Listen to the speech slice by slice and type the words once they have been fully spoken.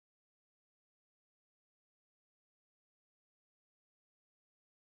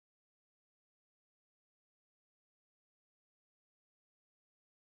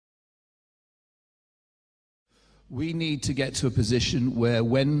We need to get to a position where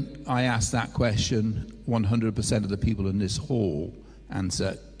when I ask that question, 100% of the people in this hall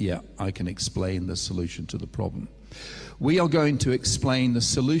answer, yeah, I can explain the solution to the problem. We are going to explain the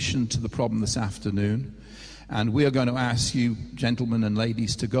solution to the problem this afternoon, and we are going to ask you, gentlemen and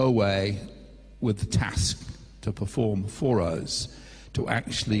ladies, to go away with the task to perform for us to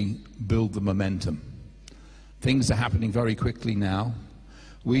actually build the momentum. Things are happening very quickly now.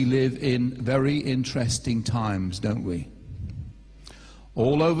 We live in very interesting times, don't we?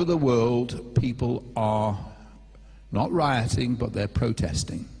 All over the world, people are not rioting, but they're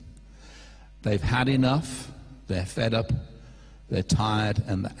protesting. They've had enough, they're fed up, they're tired,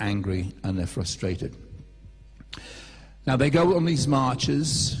 and they're angry, and they're frustrated. Now, they go on these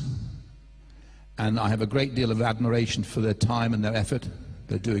marches, and I have a great deal of admiration for their time and their effort.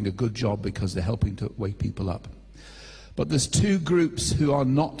 They're doing a good job because they're helping to wake people up. But there's two groups who are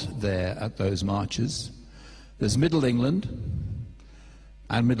not there at those marches. There's Middle England,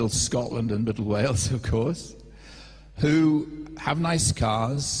 and Middle Scotland and Middle Wales, of course, who have nice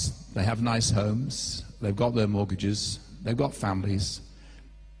cars, they have nice homes, they've got their mortgages, they've got families,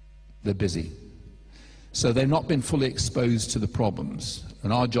 they're busy. So they've not been fully exposed to the problems,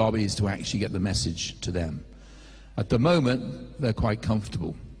 and our job is to actually get the message to them. At the moment, they're quite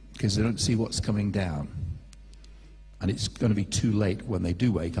comfortable because they don't see what's coming down. And it's going to be too late when they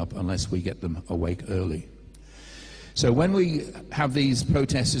do wake up unless we get them awake early. So when we have these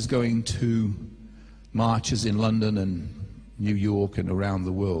protesters going to marches in London and New York and around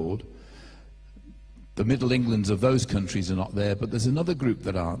the world, the Middle Englands of those countries are not there, but there's another group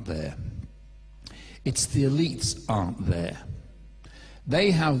that aren't there. It's the elites aren't there. They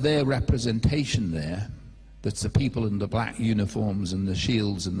have their representation there. That's the people in the black uniforms and the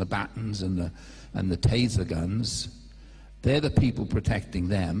shields and the batons and the taser guns. They're the people protecting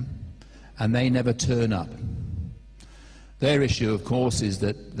them, and they never turn up. Their issue, of course, is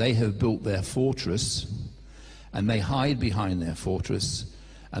that they have built their fortress, and they hide behind their fortress,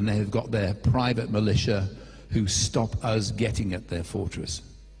 and they have got their private militia who stop us getting at their fortress.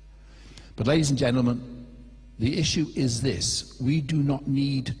 But, ladies and gentlemen, the issue is this. We do not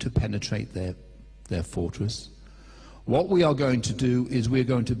need to penetrate their fortress. What we are going to do is we're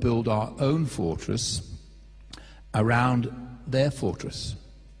going to build our own fortress around their fortress.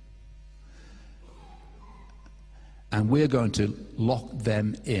 And we're going to lock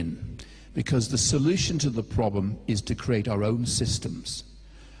them in, because the solution to the problem is to create our own systems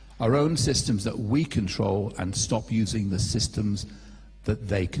that we control, and stop using the systems that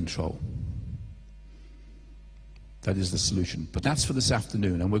they control. That is the solution. But that's for this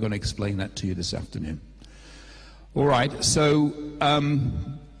afternoon, and we're going to explain that to you this afternoon. All right, so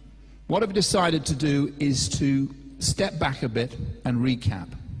what I've decided to do is to step back a bit and recap.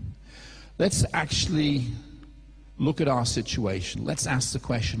 Let's actually look at our situation. Let's ask the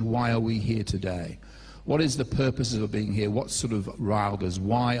question, why are we here today? What is the purpose of being here? What sort of riled us?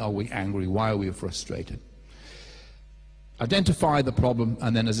 Why are we angry? Why are we frustrated? Identify the problem,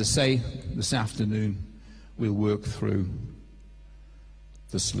 and then, as I say, this afternoon, we'll work through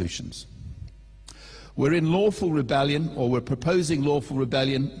the solutions. We're in lawful rebellion, or we're proposing lawful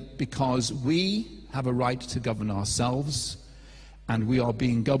rebellion, because we have a right to govern ourselves, and we are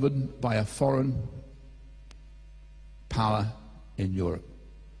being governed by a foreign power in Europe.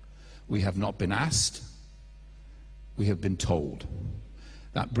 We have not been asked, we have been told.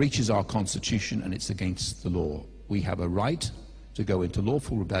 That breaches our constitution, and it's against the law. We have a right to go into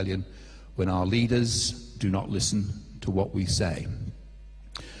lawful rebellion when our leaders do not listen to what we say.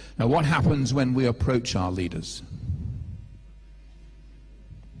 Now, what happens when we approach our leaders?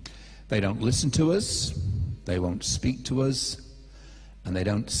 They don't listen to us, they won't speak to us, and they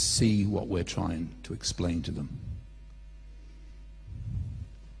don't see what we're trying to explain to them.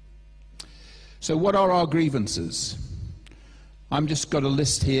 So what are our grievances? I'm just got a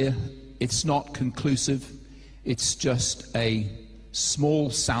list here. It's not conclusive. It's just a small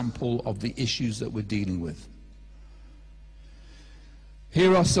sample of the issues that we're dealing with.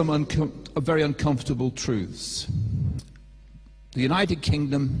 Here are some very uncomfortable truths. The United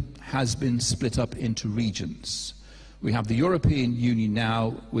Kingdom has been split up into regions. We have the European Union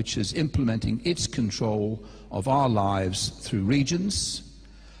now, which is implementing its control of our lives through regions.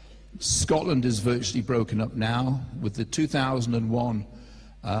 Scotland is virtually broken up now. With the 2001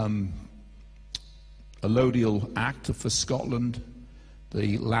 Allodial Act for Scotland,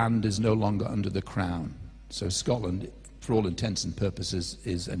 the land is no longer under the Crown. So Scotland, for all intents and purposes,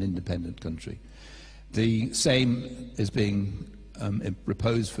 is an independent country. The same is being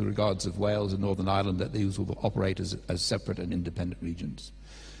proposed for regards of Wales and Northern Ireland, that these will operate as separate and independent regions.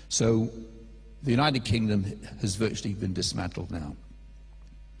 So The United Kingdom has virtually been dismantled now.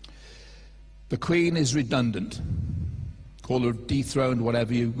 The Queen is redundant. Call her dethroned,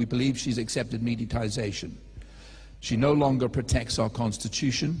 whatever we believe she's accepted mediatisation. She no longer protects our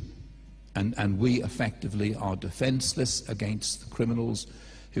Constitution, and we effectively are defenceless against the criminals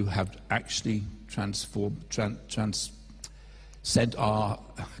who have actually sent our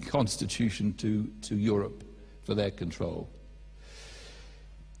Constitution to Europe for their control.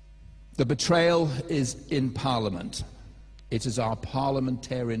 The betrayal is in Parliament. It is our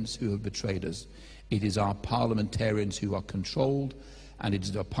parliamentarians who have betrayed us. It is our parliamentarians who are controlled, and it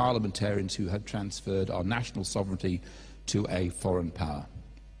is our parliamentarians who have transferred our national sovereignty to a foreign power.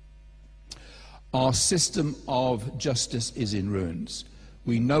 Our system of justice is in ruins.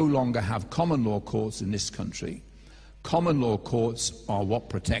 We no longer have common law courts in this country. Common law courts are what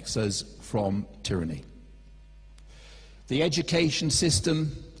protects us from tyranny. The education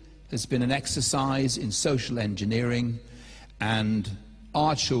system has been an exercise in social engineering, and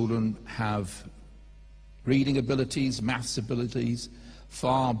our children have reading abilities, maths abilities,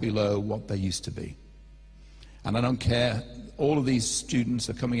 far below what they used to be. And I don't care, all of these students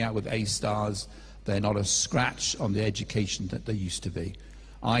are coming out with A stars. They're not a scratch on the education that they used to be.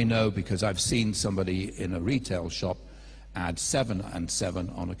 I know because I've seen somebody in a retail shop add 7 and 7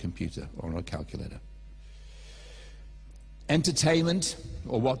 on a computer or on a calculator. Entertainment,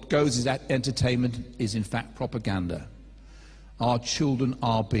 or what goes as entertainment, is in fact propaganda. Our children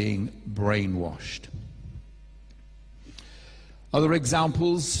are being brainwashed. Other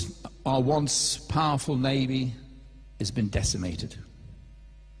examples, our once powerful Navy has been decimated.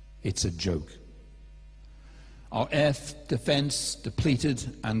 It's a joke. Our air defense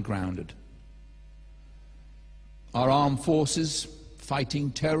depleted and grounded. Our armed forces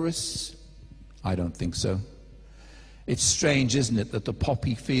fighting terrorists? I don't think so. It's strange, isn't it, that the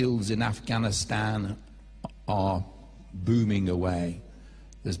poppy fields in Afghanistan are booming away.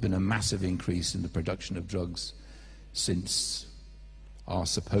 There's been a massive increase in the production of drugs since our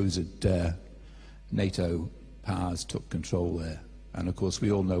supposed NATO powers took control there. And of course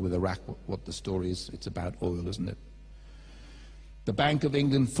we all know with Iraq what the story is. It's about oil, isn't it? The Bank of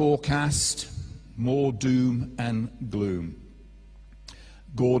England forecast more doom and gloom.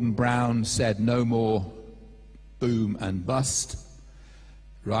 Gordon Brown said no more boom and bust,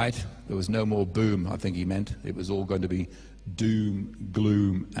 right? There was no more boom, I think he meant. It was all going to be doom,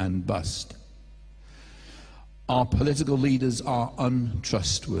 gloom and bust. Our political leaders are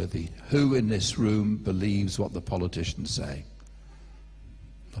untrustworthy. Who in this room believes what the politicians say?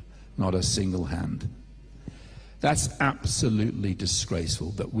 Not a single hand. That's absolutely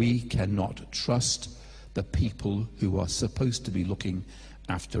disgraceful, that we cannot trust the people who are supposed to be looking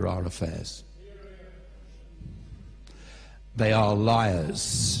after our affairs. They are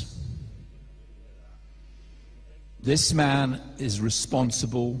liars. This man is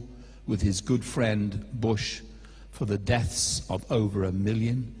responsible, with his good friend Bush, for the deaths of over 1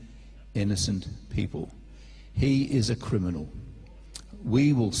 million innocent people. He is a criminal.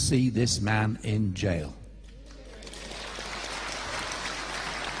 We will see this man in jail.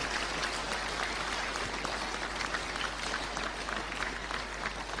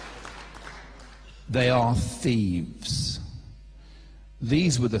 They are thieves.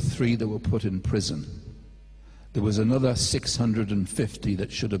 These were the 3 that were put in prison. There was another 650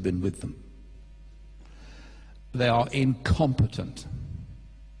 that should have been with them. They are incompetent.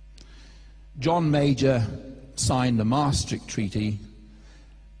 John Major signed the Maastricht Treaty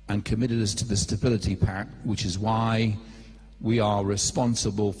and committed us to the Stability Pact, which is why we are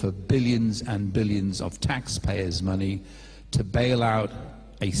responsible for billions and billions of taxpayers' money to bail out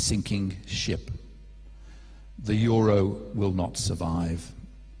a sinking ship. The euro will not survive.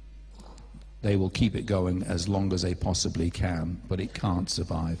 They will keep it going as long as they possibly can, but it can't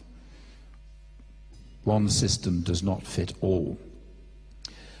survive. One system does not fit all.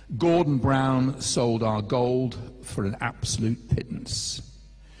 Gordon Brown sold our gold for an absolute pittance.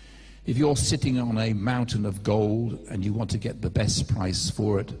 If you're sitting on a mountain of gold and you want to get the best price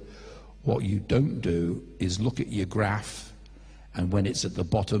for it, what you don't do is look at your graph, and when it's at the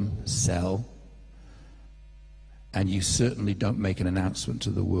bottom, sell. And you certainly don't make an announcement to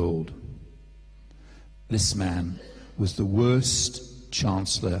the world. This man was the worst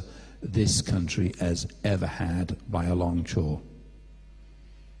chancellor this country has ever had by a long chalk.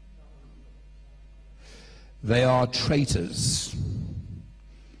 They are traitors.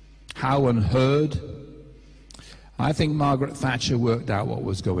 How unheard. I think Margaret Thatcher worked out what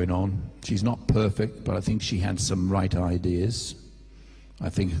was going on. She's not perfect, but I think she had some right ideas. I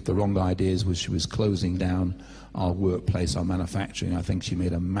think the wrong ideas was she was closing down our workplace, our manufacturing. I think she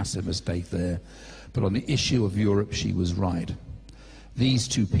made a massive mistake there. But on the issue of Europe, she was right. These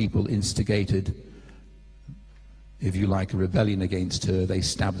two people instigated, if you like, a rebellion against her. They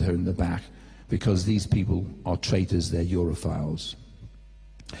stabbed her in the back because these people are traitors, they're Europhiles.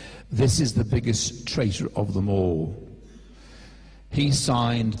 This is the biggest traitor of them all. He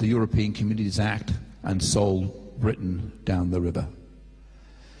signed the European Communities Act and sold Britain down the river.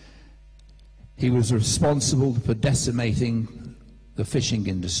 He was responsible for decimating the fishing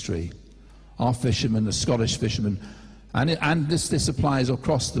industry. Our fishermen, the Scottish fishermen, and this applies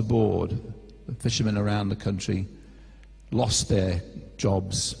across the board. The fishermen around the country lost their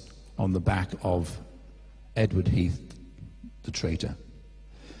jobs on the back of Edward Heath, the traitor.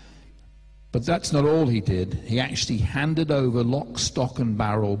 But that's not all he did. He actually handed over lock, stock and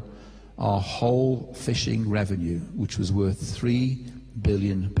barrel our whole fishing revenue, which was worth £3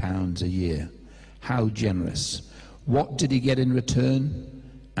 billion a year. How generous. What did he get in return?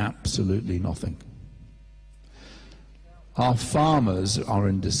 Absolutely nothing. Our farmers are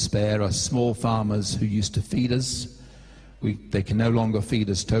in despair, our small farmers who used to feed us. They can no longer feed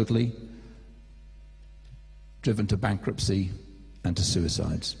us totally, driven to bankruptcy and to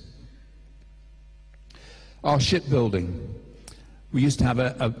suicides. Our shipbuilding. We used to have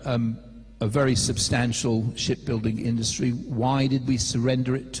a very substantial shipbuilding industry. Why did we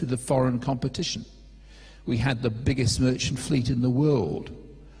surrender it to the foreign competition? We had the biggest merchant fleet in the world.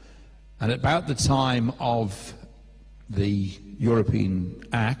 And at about the time of the European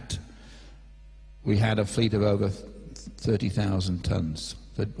Act, we had a fleet of over 30,000 tons.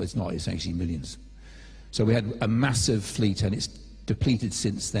 It's not, it's actually millions. So we had a massive fleet, and it's depleted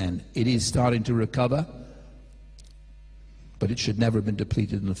since then. It is starting to recover, but it should never have been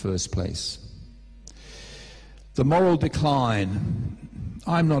depleted in the first place. The moral decline.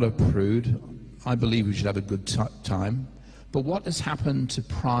 I'm not a prude. I believe we should have a good time. But what has happened to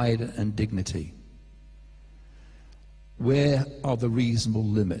pride and dignity? Where are the reasonable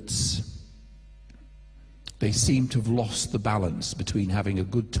limits? They seem to have lost the balance between having a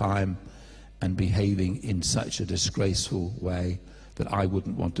good time and behaving in such a disgraceful way that I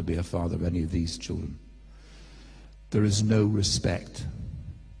wouldn't want to be a father of any of these children. There is no respect.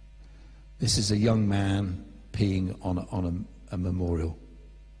 This is a young man peeing on a memorial.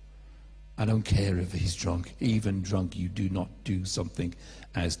 I don't care if he's drunk. Even drunk, you do not do something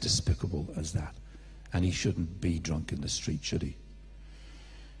as despicable as that. And he shouldn't be drunk in the street, should he?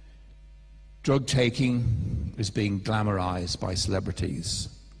 Drug taking is being glamorized by celebrities.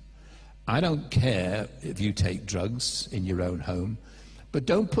 I don't care if you take drugs in your own home, but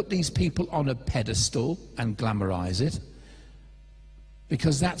don't put these people on a pedestal and glamorize it,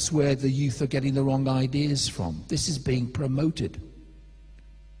 because that's where the youth are getting the wrong ideas from. This is being promoted.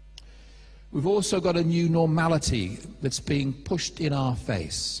 We've also got a new normality that's being pushed in our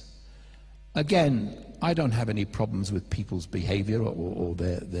face. Again, I don't have any problems with people's behavior or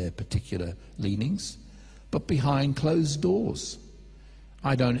their particular leanings, but behind closed doors.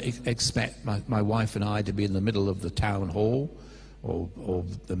 I don't expect my wife and I to be in the middle of the town hall or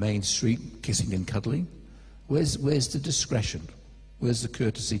the main street kissing and cuddling. Where's the discretion? Where's the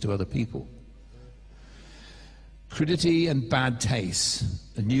courtesy to other people? Crudity and bad taste,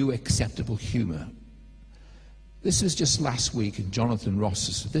 a new acceptable humour. This was just last week in Jonathan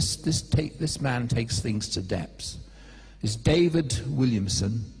Ross's. This man takes things to depths. It's David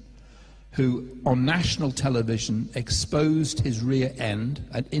Williamson, who on national television exposed his rear end,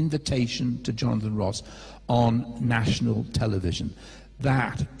 an invitation to Jonathan Ross on national television.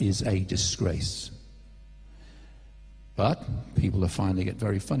 That is a disgrace. But people are finding it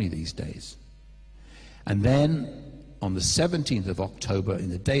very funny these days. And then on the 17th of October in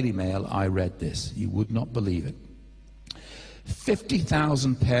the Daily Mail, I read this. You would not believe it.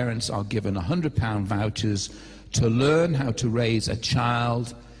 50,000 parents are given £100 vouchers to learn how to raise a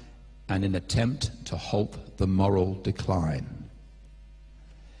child in an attempt to halt the moral decline.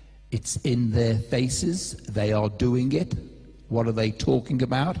 It's in their faces. They are doing it. What are they talking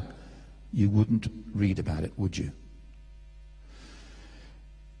about? You wouldn't read about it, would you?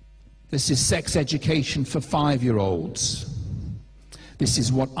 This is sex education for 5-year-olds. This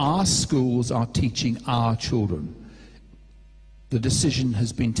is what our schools are teaching our children. The decision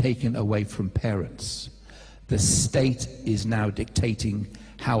has been taken away from parents. The state is now dictating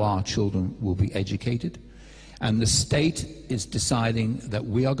how our children will be educated. And the state is deciding that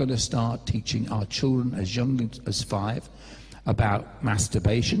we are going to start teaching our children as young as 5 about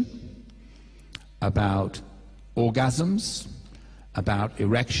masturbation, about orgasms, about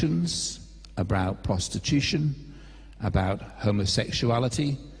erections, about prostitution, about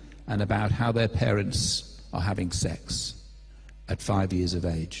homosexuality and about how their parents are having sex at 5 years of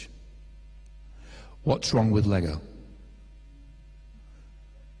age. What's wrong with Lego?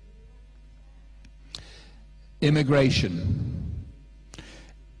 Immigration.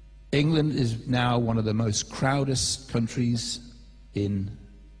 England is now one of the most crowded countries in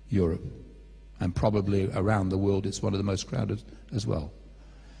Europe, and probably around the world it's one of the most crowded as well.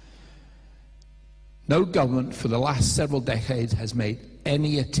 No government for the last several decades has made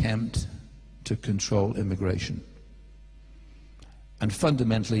any attempt to control immigration. And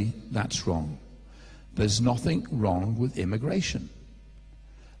fundamentally, that's wrong. There's nothing wrong with immigration.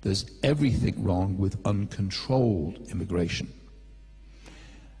 There's everything wrong with uncontrolled immigration.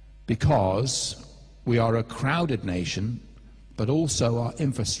 Because we are a crowded nation, but also our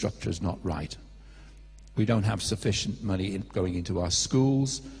infrastructure is not right. We don't have sufficient money going into our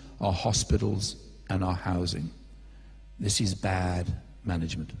schools, our hospitals, and our housing. This is bad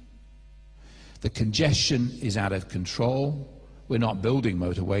management. The congestion is out of control. We're not building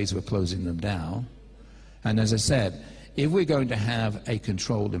motorways, we're closing them down. And as I said, if we're going to have a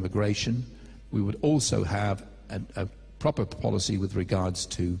controlled immigration, we would also have a proper policy with regards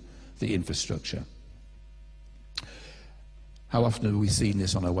to the infrastructure. How often have we seen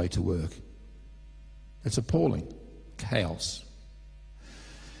this on our way to work? It's appalling. Chaos.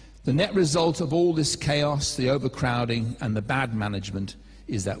 The net result of all this chaos, the overcrowding and the bad management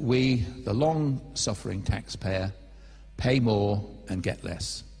is that we, the long-suffering taxpayer, pay more and get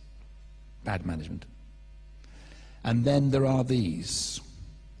less. Bad management. And then there are these.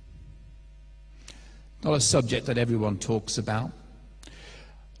 Not a subject that everyone talks about.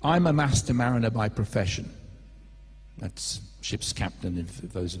 I'm a master mariner by profession. That's ship's captain, if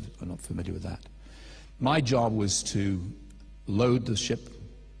those who are not familiar with that. My job was to load the ship,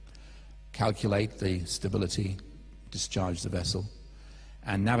 calculate the stability, discharge the vessel,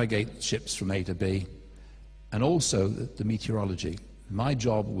 and navigate ships from A to B, and also the meteorology. My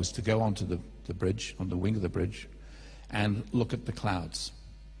job was to go onto the bridge, on the wing of the bridge, and look at the clouds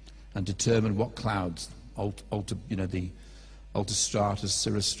and determine what clouds, the altostratus,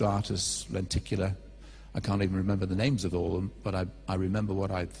 cirrostratus, lenticular. I can't even remember the names of all of them, but I remember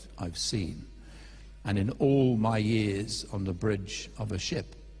what I've seen. And in all my years on the bridge of a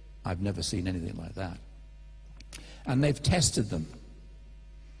ship, I've never seen anything like that. And they've tested them.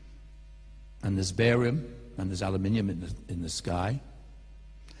 And there's barium and there's aluminium in the sky.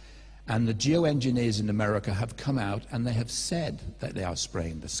 And the geoengineers in America have come out and they have said that they are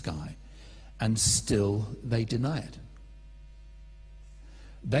spraying the sky. And still they deny it.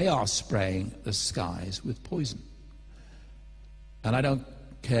 They are spraying the skies with poison. And I don't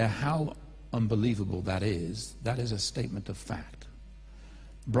care how unbelievable that is a statement of fact.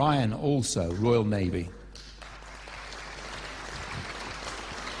 Brian, also, Royal Navy.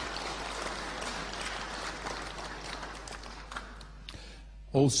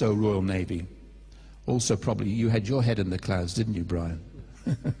 Also Royal Navy. Also probably, you had your head in the clouds, didn't you, Brian?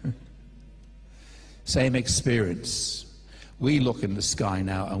 Same experience. We look in the sky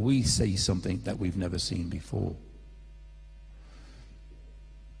now and we see something that we've never seen before.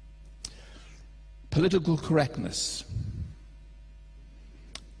 Political correctness.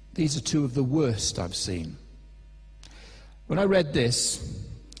 These are two of the worst I've seen. When I read this,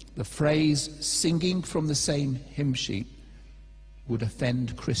 the phrase singing from the same hymn sheet would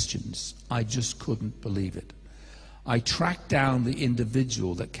offend Christians. I just couldn't believe it. I tracked down the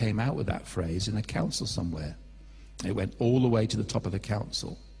individual that came out with that phrase in a council somewhere. It went all the way to the top of the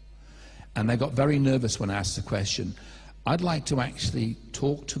council. And they got very nervous when I asked the question. I'd like to actually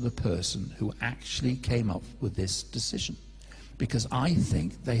talk to the person who actually came up with this decision, because I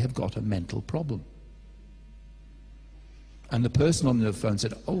think they have got a mental problem. And the person on the phone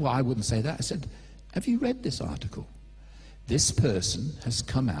said, oh, I wouldn't say that. I said, have you read this article? This person has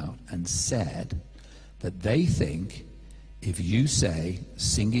come out and said that they think if you say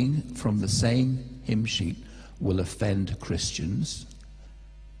singing from the same hymn sheet will offend Christians,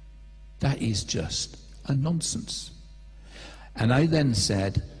 that is just a nonsense. And I then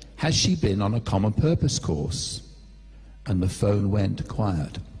said, has she been on a common purpose course? And the phone went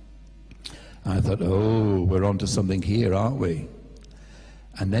quiet. I thought, oh, we're on to something here, aren't we?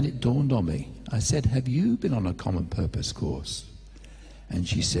 And then it dawned on me. I said, have you been on a common purpose course? And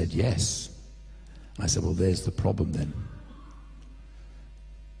she said, yes. I said, well, there's the problem then.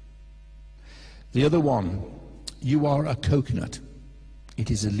 The other one, you are a coconut.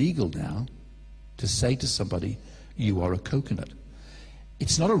 It is illegal now to say to somebody, you are a coconut.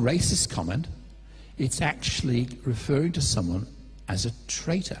 It's not a racist comment. It's actually referring to someone as a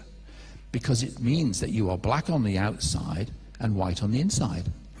traitor. because it means that you are black on the outside and white on the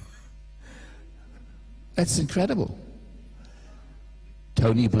inside. That's incredible.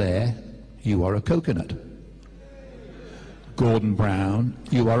 Tony Blair, you are a coconut. Gordon Brown,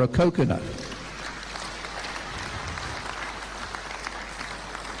 you are a coconut.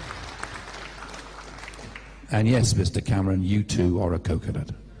 And yes, Mr. Cameron, you too are a coconut.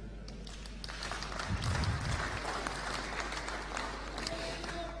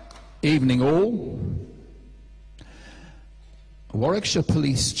 Evening all. Warwickshire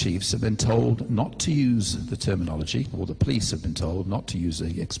police chiefs have been told not to use the terminology, or the police have been told not to use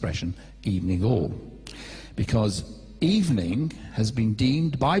the expression evening all, because evening has been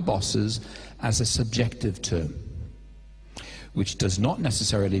deemed by bosses as a subjective term, which does not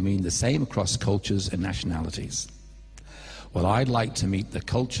necessarily mean the same across cultures and nationalities. Well, I'd like to meet the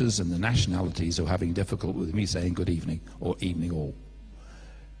cultures and the nationalities who are having difficulty with me saying good evening or evening all.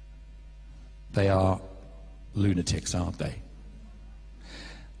 They are lunatics, aren't they?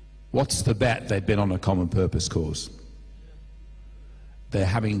 What's the bet? They've been on a common purpose course. They're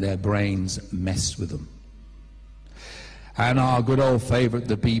having their brains messed with them. And our good old favourite,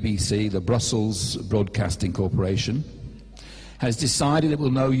 the BBC, the Brussels Broadcasting Corporation, has decided it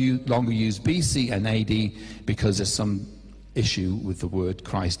will no longer use BC and AD because there's some issue with the word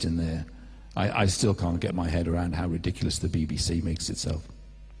Christ in there. I still can't get my head around how ridiculous the BBC makes itself.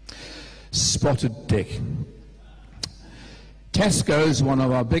 Spotted dick. Tesco's, one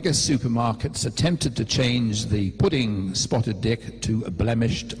of our biggest supermarkets, attempted to change the pudding Spotted Dick to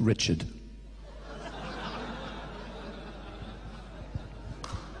Blemished Richard.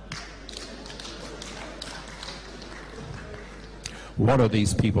 What are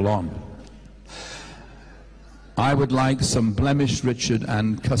these people on? I would like some Blemished Richard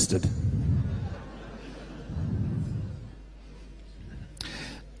and custard.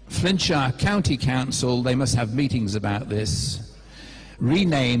 Flintshire County Council, they must have meetings about this,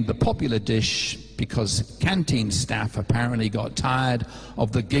 renamed the popular dish because canteen staff apparently got tired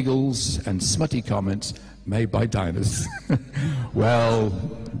of the giggles and smutty comments made by diners. Well,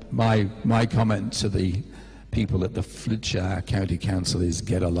 my comment to the people at the Flintshire County Council is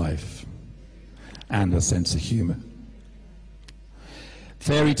get a life and a sense of humour.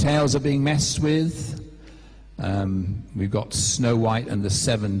 Fairy tales are being messed with. We've got Snow White and the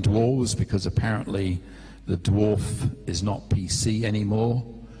Seven Dwarfs because apparently the dwarf is not PC anymore.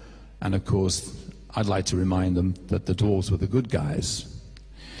 And of course, I'd like to remind them that the dwarves were the good guys.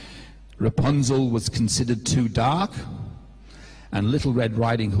 Rapunzel was considered too dark, and Little Red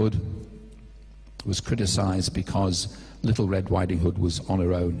Riding Hood was criticized because Little Red Riding Hood was on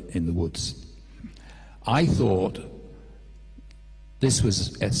her own in the woods. I thought this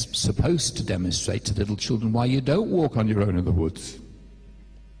was supposed to demonstrate to little children why you don't walk on your own in the woods.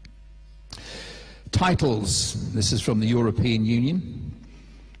 Titles. This is from the European Union.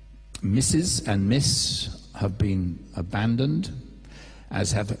 Mrs. and Miss have been abandoned,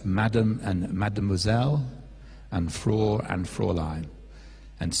 as have Madam and Mademoiselle, and Frau and Fräulein,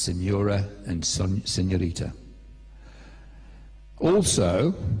 and Signora and Signorita.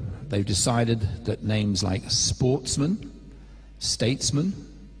 Also, they've decided that names like sportsman, statesman,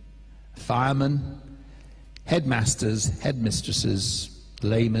 fireman, headmasters, headmistresses,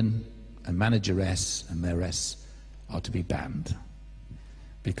 layman, and manageress and mayoress are to be banned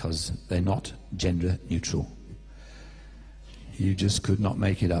because they're not gender neutral. You just could not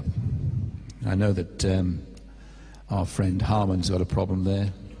make it up. I know that our friend Harman's got a problem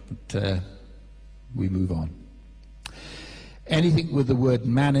there, but we move on. Anything with the word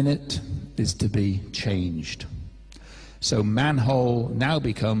man in it is to be changed. So manhole now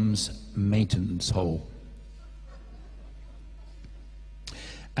becomes maintenance hole.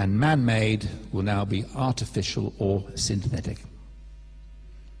 And man-made will now be artificial or synthetic.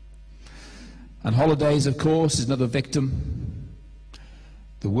 And holidays, of course, is another victim.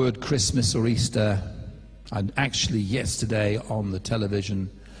 The word Christmas or Easter, and actually yesterday on the television,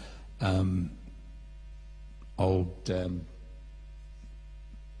 I've forgotten,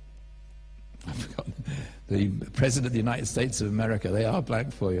 the President of the United States of America, they are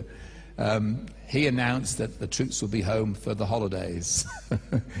blank for you, he announced that the troops will be home for the holidays.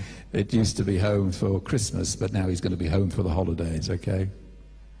 It used to be home for Christmas, but now he's going to be home for the holidays, okay?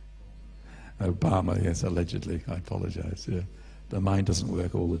 Obama, yes, allegedly. I apologize. Yeah. The mind doesn't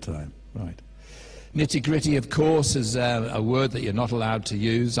work all the time. Right. Nitty-gritty, of course, is a word that you're not allowed to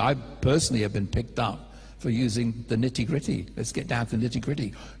use. I personally have been picked up for using the nitty-gritty. Let's get down to the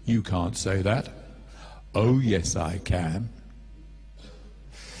nitty-gritty. You can't say that. Oh, yes, I can.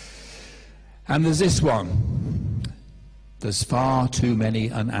 And there's this one. There's far too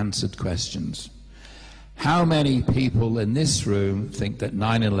many unanswered questions. How many people in this room think that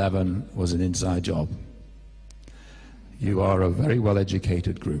 9/11 was an inside job? You are a very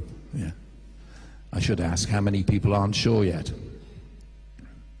well-educated group. Yeah. I should ask, how many people aren't sure yet?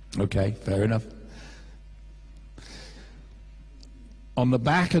 Okay, fair enough. On the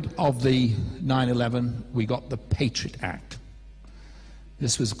back of the 9/11, we got the Patriot Act.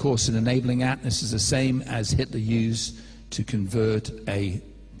 This was, of course, an enabling act. This is the same as Hitler used to convert a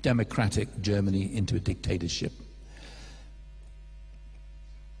democratic Germany into a dictatorship.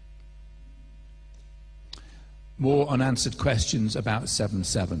 More unanswered questions about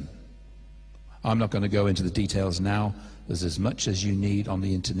 7/7. I'm not going to go into the details now. There's as much as you need on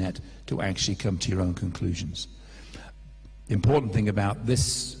the internet to actually come to your own conclusions. The important thing about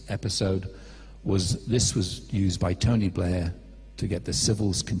this episode was this was used by Tony Blair to get the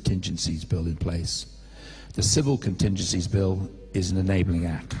Civil Contingencies Bill in place. The Civil Contingencies Bill is an enabling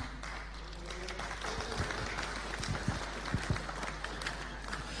act.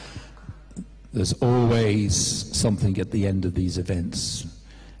 There's always something at the end of these events,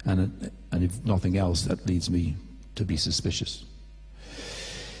 and if nothing else, that leads me to be suspicious.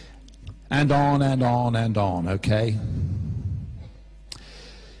 And on and on and on, okay?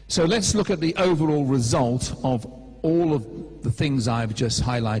 So let's look at the overall result of all of the things I've just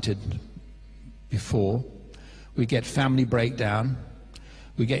highlighted before. We get family breakdown,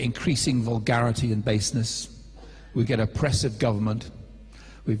 we get increasing vulgarity and baseness, we get oppressive government,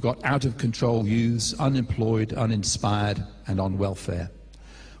 we've got out-of-control youths, unemployed, uninspired, and on welfare.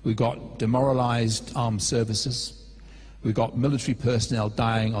 We've got demoralized armed services. We've got military personnel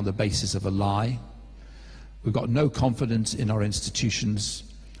dying on the basis of a lie. We've got no confidence in our institutions.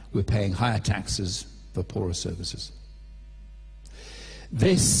 We're paying higher taxes for poorer services.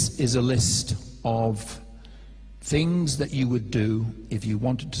 This is a list of things that you would do if you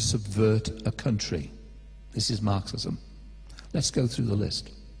wanted to subvert a country. This is Marxism. Let's go through the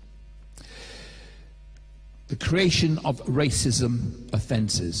list. The creation of racism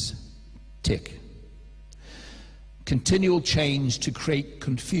offences, tick. Continual change to create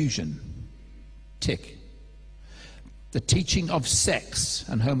confusion, tick. The teaching of sex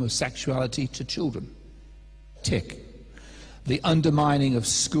and homosexuality to children, tick. The undermining of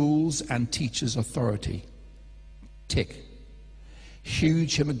schools and teachers' authority, tick.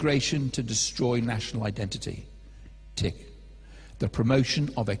 Huge immigration to destroy national identity, tick. The promotion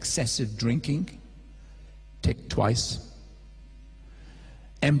of excessive drinking, tick twice.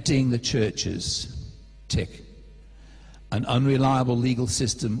 Emptying the churches, tick. An unreliable legal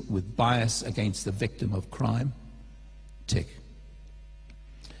system with bias against the victim of crime, tick.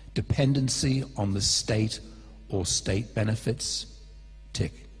 Dependency on the state or state benefits,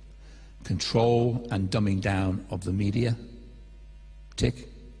 tick. Control and dumbing down of the media, tick.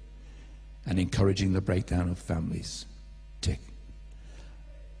 And encouraging the breakdown of families, tick.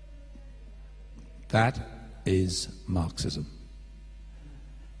 That is Marxism.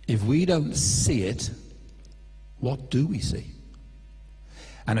 If we don't see it, what do we see?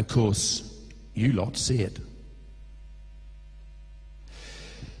 And of course, you lot see it.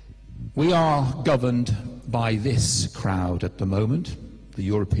 We are governed by this crowd at the moment, the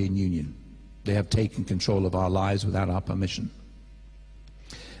European Union. They have taken control of our lives without our permission.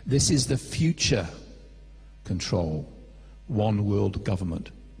 This is the future control, one world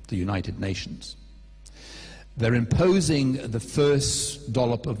government, the United Nations. They're imposing the first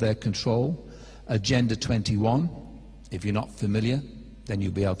dollop of their control, Agenda 21. If you're not familiar, then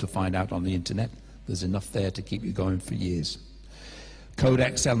you'll be able to find out on the internet. There's enough there to keep you going for years.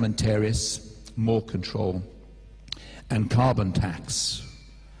 Codex Alimentarius, more control, and carbon tax.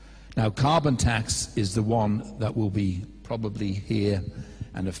 Now, carbon tax is the one that will be probably here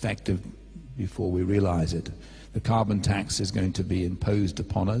and effective before we realize it. The carbon tax is going to be imposed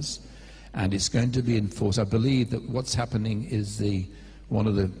upon us, and it's going to be enforced. I believe that what's happening is one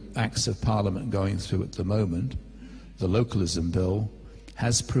of the acts of Parliament going through at the moment, the localism bill,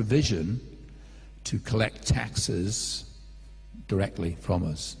 has provision to collect taxes directly from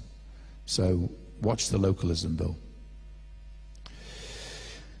us. So watch the localism bill.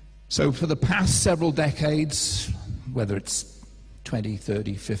 So for the past several decades, whether it's 20,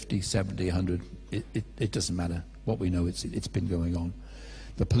 30, 50, 70, 100, it doesn't matter. What we know, it's been going on.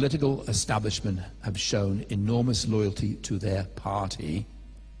 The political establishment have shown enormous loyalty to their party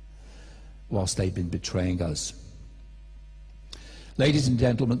whilst they've been betraying us. Ladies and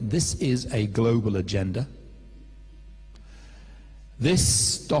gentlemen, this is a global agenda.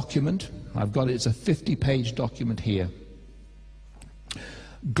 This document, I've got it, it's a 50-page document here.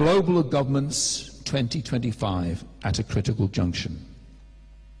 Global Governments 2025 at a critical junction.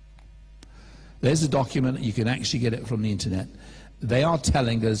 There's a document, you can actually get it from the internet. They are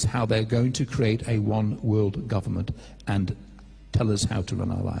telling us how they're going to create a one world government and tell us how to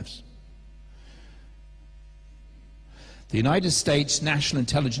run our lives. The United States National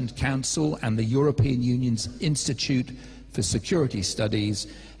Intelligence Council and the European Union's Institute for Security Studies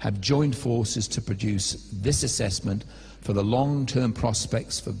have joined forces to produce this assessment for the long-term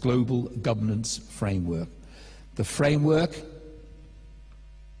prospects for global governance framework. The framework,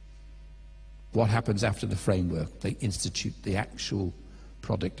 what happens after the framework? They institute the actual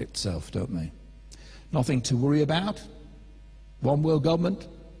product itself, don't they? Nothing to worry about? One world government?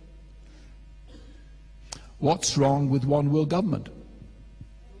 What's wrong with one world government?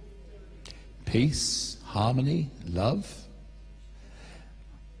 Peace, harmony, love.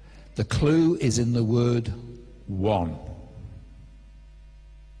 The clue is in the word one.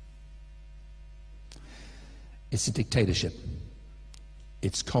 It's a dictatorship.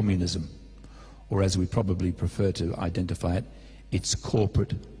 It's communism. Or as we probably prefer to identify it, it's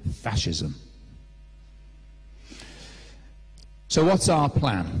corporate fascism. So what's our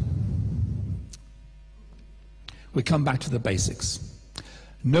plan? We come back to the basics.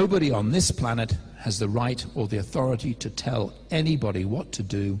 Nobody on this planet has the right or the authority to tell anybody what to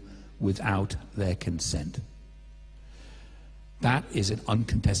do without their consent. That is an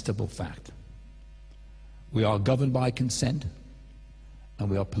uncontestable fact. We are governed by consent, and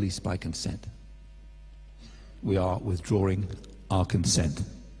we are policed by consent. We are withdrawing our consent.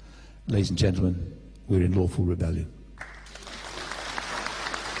 Ladies and gentlemen, we're in lawful rebellion.